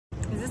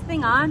this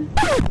thing on?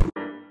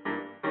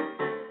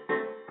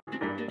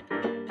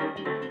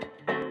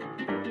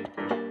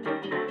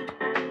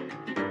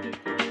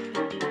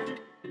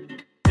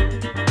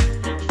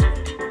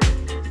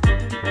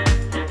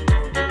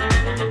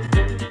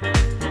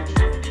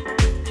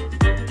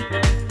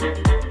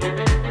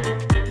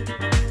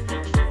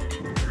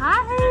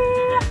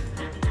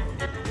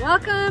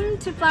 Welcome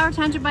to Flower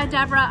Tangent by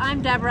Debora.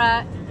 I'm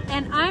Debora,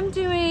 and I'm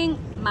doing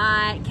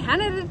my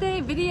Canada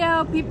Day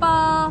video,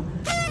 people.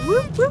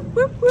 Whoop, whoop,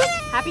 whoop, whoop.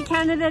 Happy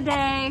Canada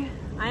Day.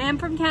 I am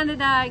from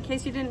Canada, in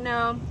case you didn't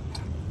know.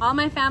 All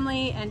my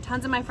family and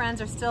tons of my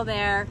friends are still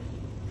there.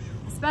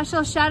 A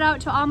special shout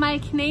out to all my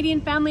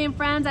Canadian family and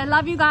friends. I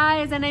love you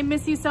guys, and I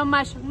miss you so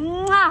much.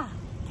 Mwah!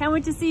 Can't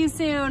wait to see you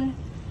soon.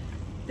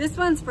 This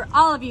one's for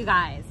all of you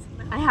guys.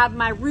 I have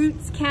my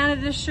Roots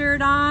Canada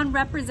shirt on,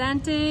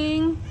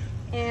 representing.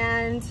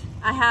 And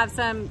I have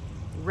some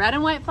red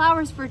and white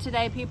flowers for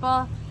today,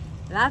 people.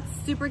 That's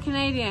super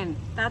Canadian.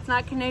 If that's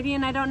not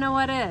Canadian, I don't know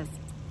what is.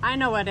 I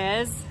know what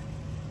is.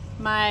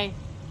 My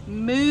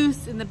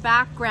moose in the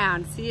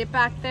background. See it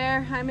back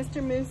there? Hi,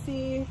 Mr.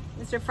 Moosey.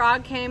 Mr.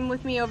 Frog came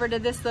with me over to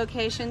this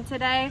location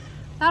today.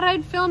 Thought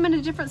I'd film in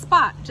a different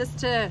spot just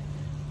to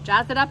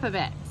jazz it up a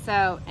bit.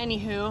 So,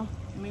 anywho,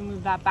 let me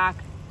move that back.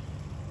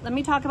 Let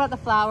me talk about the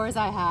flowers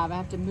I have. I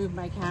have to move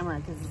my camera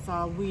because it's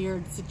all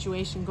weird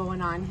situation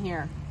going on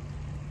here.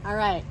 All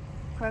right,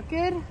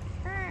 crooked.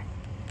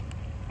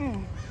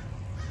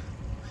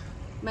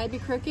 Might be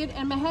crooked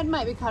and my head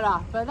might be cut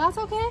off, but that's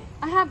okay.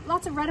 I have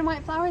lots of red and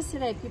white flowers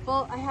today,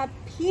 people. I have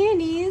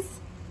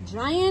peonies,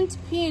 giant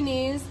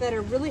peonies that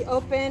are really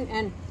open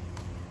and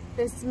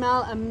they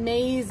smell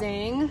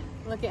amazing.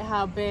 Look at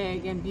how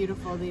big and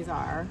beautiful these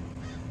are.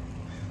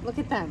 Look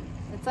at them.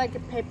 It's like a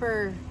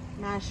paper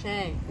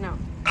mache. No.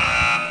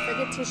 It's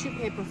like a tissue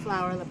paper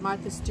flower that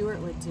Martha Stewart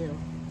would do.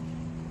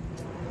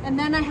 And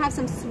then I have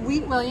some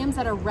Sweet Williams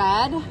that are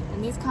red,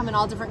 and these come in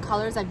all different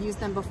colors. I've used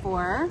them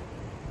before.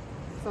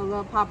 So a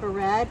little pop of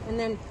red. And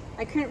then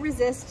I couldn't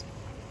resist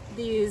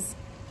these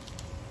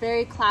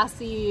very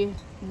classy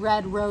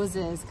red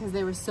roses because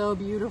they were so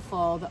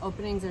beautiful. The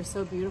openings are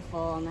so beautiful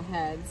on the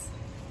heads.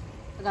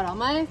 I got all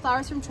my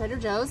flowers from Trader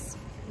Joe's.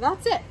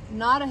 That's it.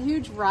 Not a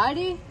huge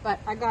variety, but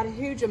I got a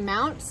huge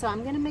amount, so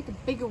I'm gonna make a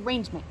big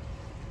arrangement.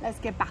 Let's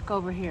get back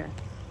over here.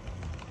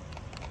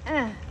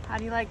 How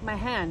do you like my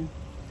hand?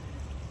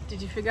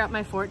 Did you figure out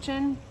my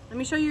fortune? Let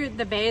me show you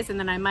the vase and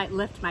then I might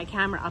lift my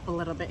camera up a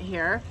little bit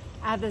here.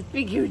 I have this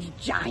big, huge,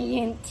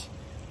 giant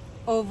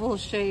oval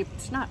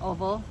shaped, not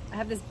oval. I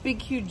have this big,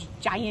 huge,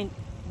 giant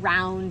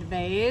round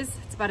vase.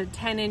 It's about a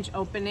 10-inch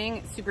opening.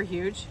 It's super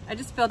huge. I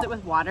just filled it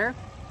with water.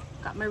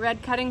 Got my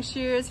red cutting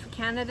shears for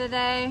Canada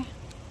Day.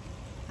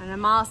 And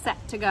I'm all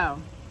set to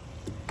go.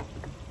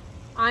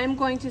 I'm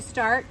going to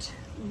start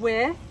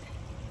with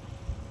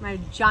my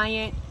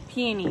giant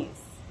peonies.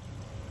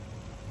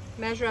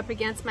 Measure up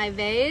against my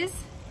vase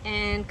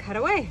and cut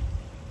away.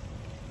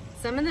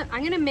 Some of them,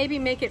 I'm gonna maybe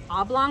make it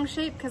oblong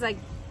shape because I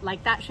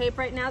like that shape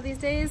right now these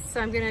days. So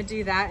I'm gonna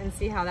do that and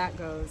see how that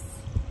goes.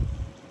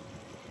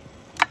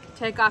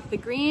 Take off the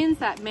greens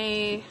that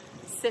may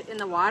sit in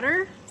the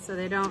water so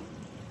they don't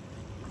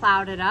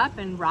cloud it up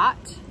and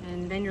rot,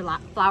 and then your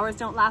flowers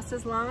don't last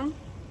as long.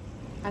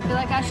 I feel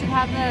like I should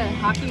have the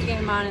hockey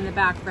game on in the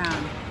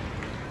background.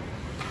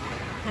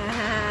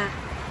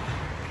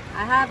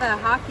 I have a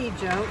hockey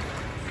joke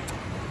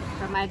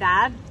from my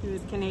dad,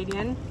 who's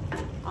Canadian.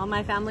 All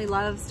my family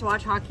loves to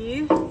watch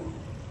hockey.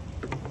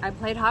 I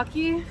played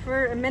hockey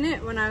for a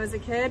minute when I was a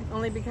kid,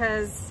 only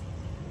because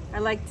I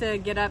like to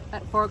get up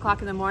at 4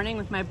 o'clock in the morning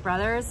with my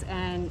brothers,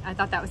 and I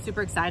thought that was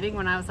super exciting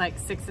when I was like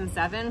 6 and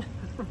 7.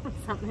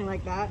 Something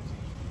like that.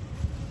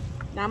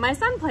 Now my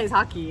son plays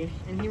hockey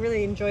and he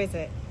really enjoys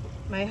it.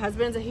 My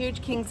husband's a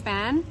huge Kings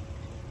fan,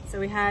 so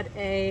we had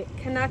a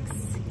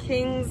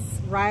Canucks-Kings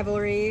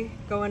rivalry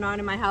going on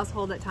in my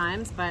household at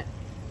times, but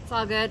it's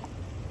all good.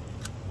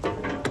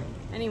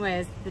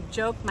 Anyways, the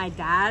joke my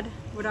dad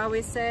would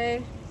always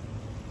say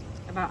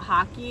about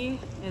hockey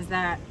is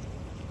that,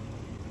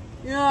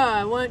 yeah,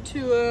 I went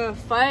to a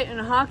fight and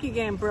a hockey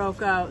game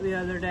broke out the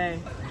other day.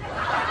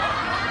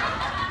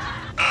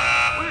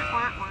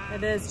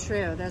 It is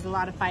true. There's a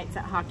lot of fights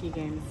at hockey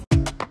games.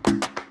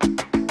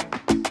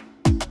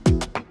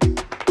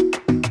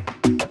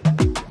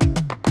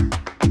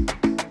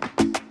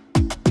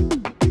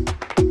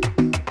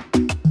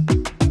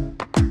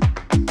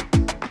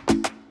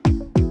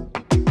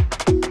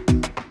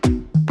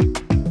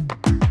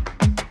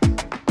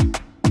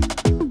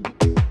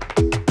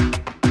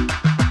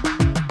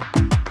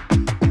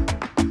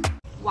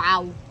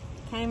 Wow.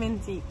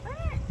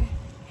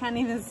 Can't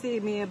even see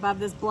me above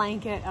this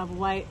blanket of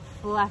white,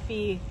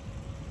 fluffy,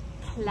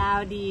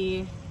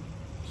 cloudy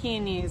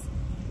peonies.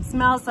 It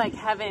smells like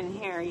heaven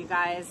here, you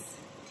guys.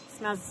 It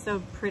smells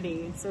so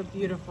pretty, so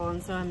beautiful,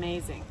 and so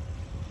amazing.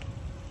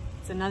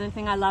 It's another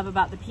thing I love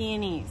about the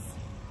peonies.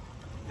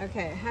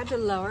 Okay, I had to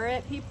lower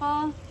it,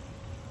 people,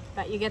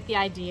 but you get the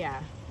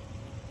idea.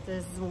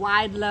 This is a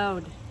wide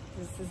load.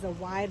 This is a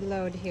wide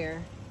load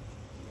here.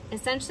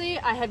 Essentially,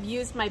 I have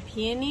used my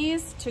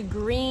peonies to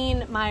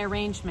green my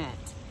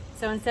arrangement.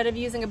 So instead of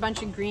using a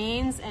bunch of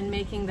greens and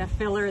making the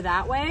filler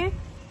that way,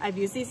 I've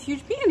used these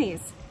huge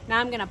peonies. Now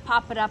I'm gonna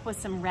pop it up with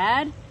some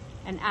red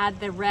and add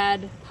the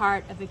red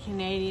part of the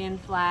Canadian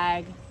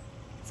flag.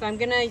 So I'm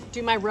gonna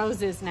do my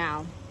roses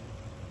now.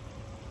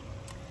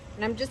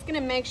 And I'm just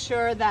gonna make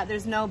sure that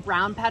there's no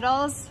brown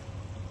petals.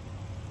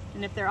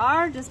 And if there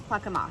are, just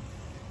pluck them off.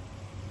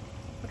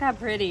 Look how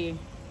pretty.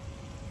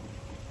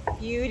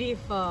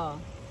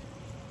 Beautiful.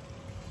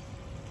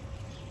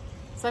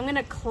 So I'm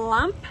gonna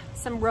clump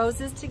some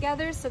roses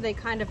together so they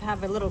kind of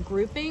have a little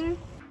grouping.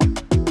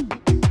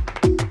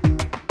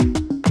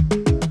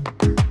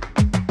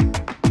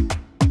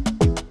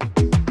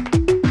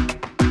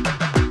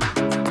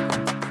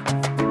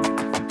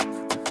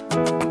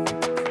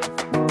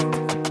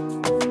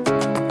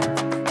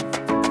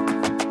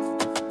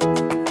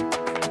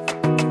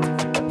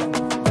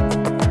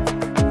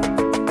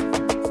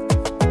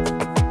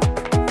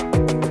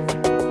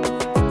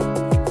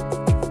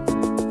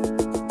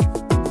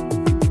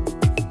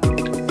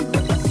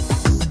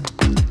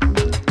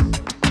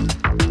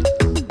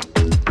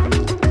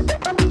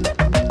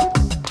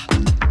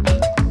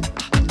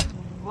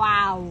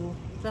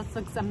 This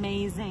looks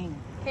amazing.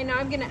 Okay, now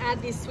I'm gonna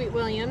add these Sweet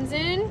Williams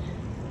in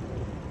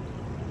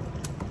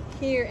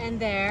here and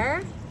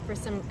there for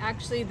some,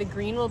 actually the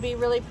green will be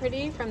really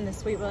pretty from the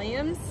Sweet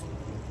Williams.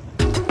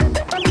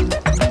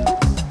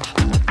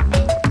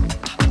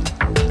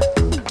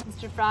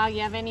 Mr. Frog,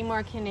 you have any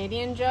more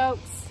Canadian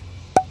jokes?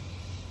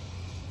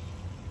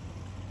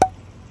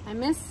 I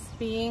miss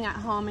being at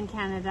home in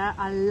Canada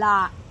a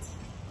lot.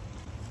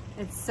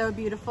 It's so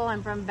beautiful.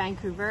 I'm from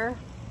Vancouver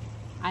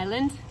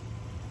Island.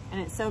 And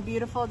it's so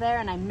beautiful there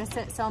and I miss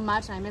it so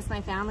much and I miss my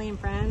family and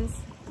friends.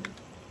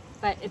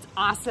 But it's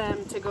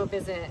awesome to go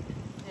visit.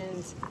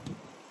 And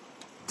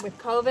with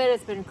COVID,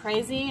 it's been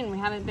crazy and we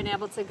haven't been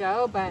able to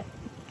go, but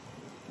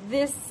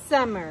this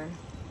summer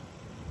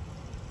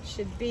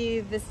should be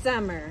the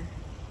summer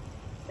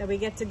that we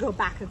get to go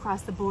back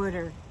across the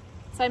border.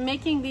 So I'm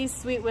making these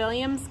Sweet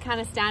Williams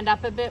kind of stand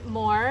up a bit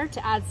more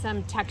to add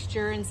some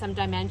texture and some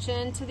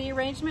dimension to the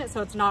arrangement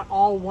so it's not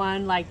all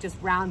one like just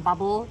round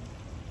bubble.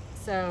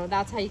 So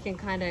that's how you can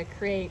kind of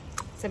create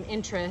some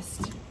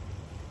interest.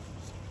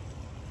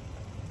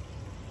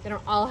 They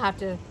don't all have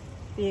to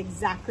be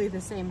exactly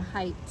the same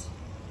height.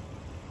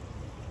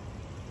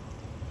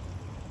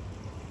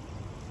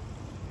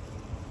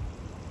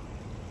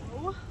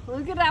 Oh,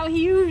 look at how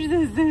huge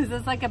this is.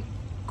 It's like a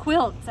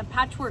quilt, it's a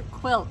patchwork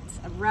quilt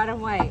of red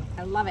and white.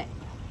 I love it.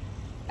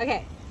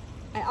 Okay,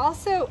 I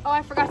also, oh,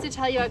 I forgot to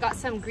tell you, I got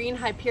some green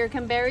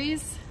Hypericum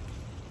berries.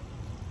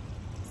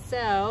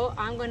 So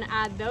I'm going to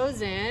add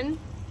those in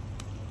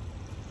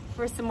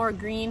for some more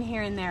green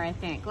here and there, I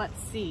think.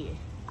 Let's see.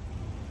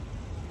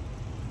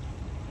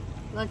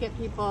 Look at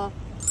people.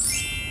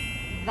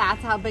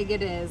 That's how big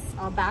it is.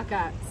 I'll back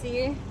up.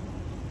 See?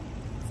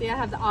 See, I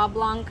have the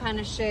oblong kind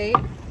of shape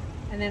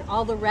and then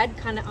all the red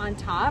kind of on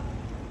top.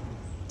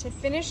 To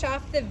finish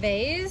off the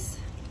vase,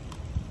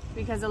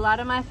 because a lot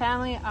of my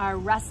family are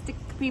rustic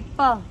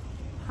people,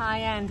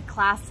 high-end,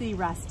 classy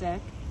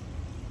rustic.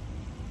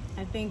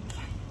 I think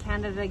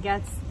Canada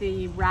gets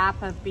the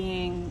rap of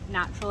being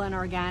natural and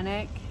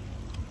organic.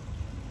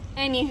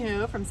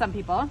 Anywho, from some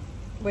people,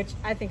 which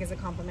I think is a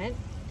compliment.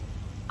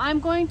 I'm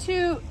going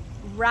to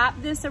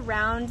wrap this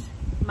around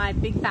my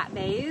big fat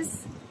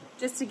vase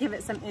just to give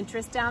it some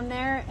interest down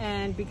there,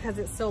 and because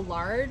it's so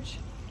large,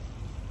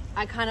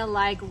 I kind of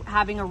like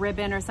having a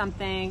ribbon or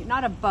something,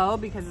 not a bow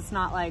because it's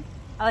not like,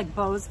 I like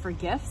bows for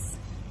gifts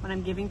when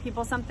I'm giving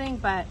people something,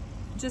 but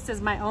just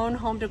as my own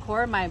home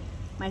decor, my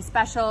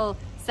special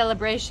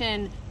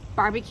celebration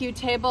barbecue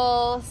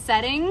table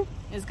setting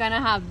is gonna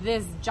have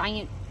this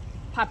giant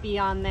puppy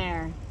on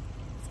there.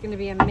 It's gonna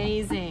be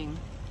amazing.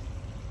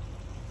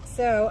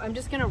 So I'm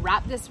just gonna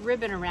wrap this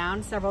ribbon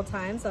around several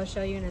times. I'll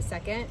show you in a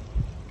second.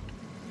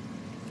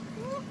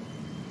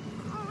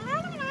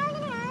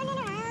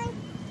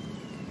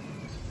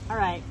 All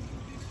right,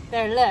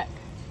 there,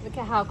 look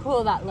at how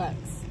cool that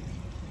looks.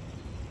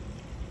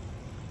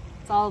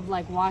 It's all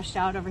like washed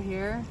out over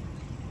here,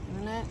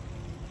 isn't it?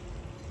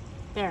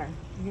 There,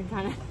 you can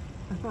kind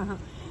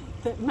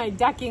of, my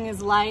decking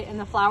is light and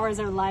the flowers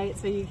are light,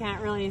 so you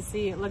can't really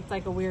see. It looked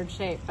like a weird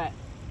shape, but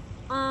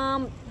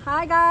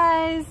hi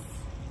guys.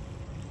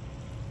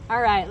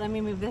 All right, let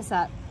me move this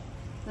up.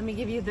 Let me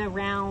give you the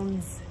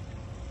rounds.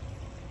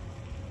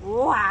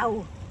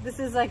 Wow, this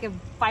is like a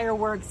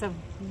fireworks of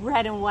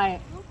red and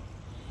white.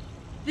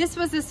 This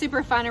was a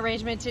super fun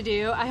arrangement to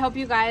do. I hope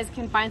you guys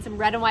can find some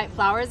red and white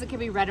flowers. It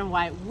could be red and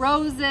white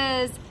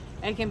roses,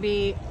 it can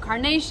be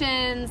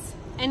carnations,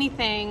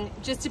 anything,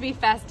 just to be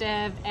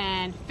festive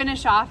and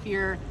finish off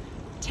your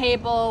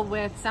table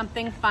with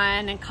something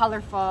fun and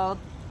colorful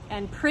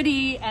and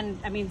pretty, and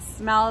I mean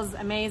smells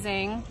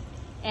amazing.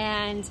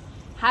 And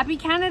happy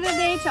Canada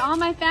Day to all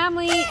my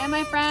family and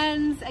my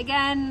friends.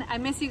 Again, I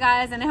miss you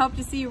guys and I hope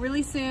to see you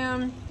really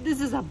soon.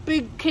 This is a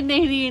big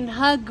Canadian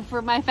hug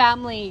for my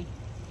family.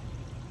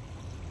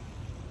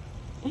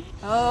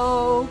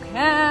 Oh,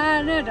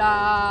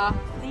 Canada.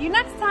 See you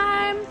next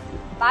time.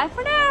 Bye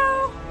for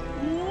now.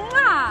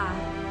 Mwah.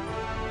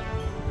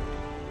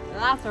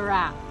 That's a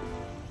wrap.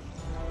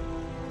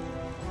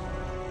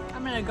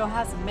 I'm gonna go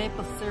have some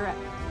maple syrup.